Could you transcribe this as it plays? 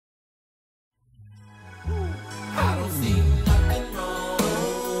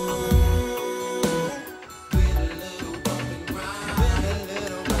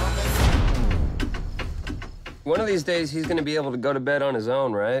One of these days, he's gonna be able to go to bed on his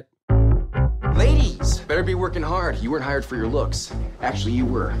own, right? Ladies, better be working hard. You weren't hired for your looks. Actually, you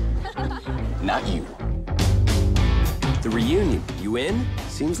were. Not you. The reunion, you in?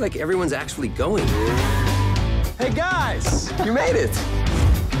 Seems like everyone's actually going. Hey, guys! You made it!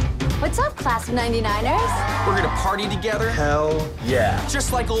 What's up, class of 99ers? We're gonna party together? Hell yeah.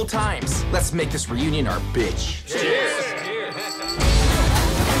 Just like old times. Let's make this reunion our bitch. Cheers!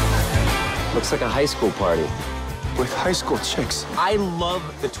 Looks like a high school party. With high school chicks. I love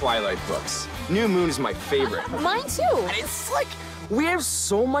the Twilight books. New Moon is my favorite. Mine too. And it's like, we have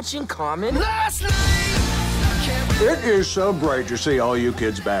so much in common. It is so great to see all you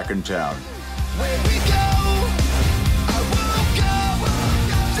kids back in town.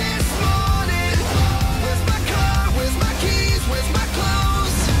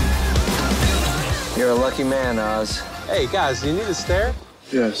 You're a lucky man, Oz. Hey, guys, do you need a stare?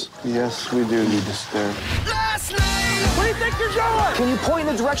 Yes, we do need to stare. Where do you think you're going? Can you point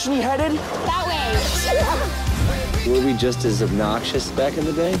in the direction you headed? That way. Were we just as obnoxious back in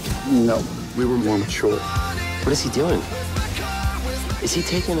the day? No, we were more mature. What is he doing? Is he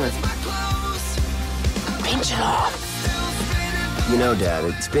taking a... Pinch it off. You know, Dad,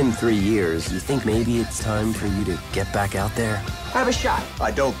 it's been 3 years. You think maybe it's time for you to get back out there? Have a shot.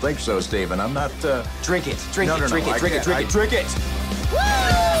 I don't think so, Stephen. I'm not, Drink it. Drink No, it. no, no, Drink I it. Drink it. can't. Drink it. Drink it.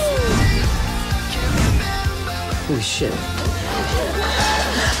 Holy shit.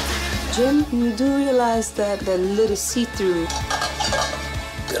 Jim, you do realize that the little see-through.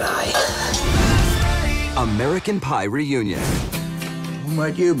 Did I? American Pie Reunion. Who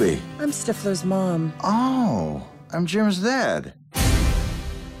might you be? I'm Stifler's mom. Oh, I'm Jim's dad.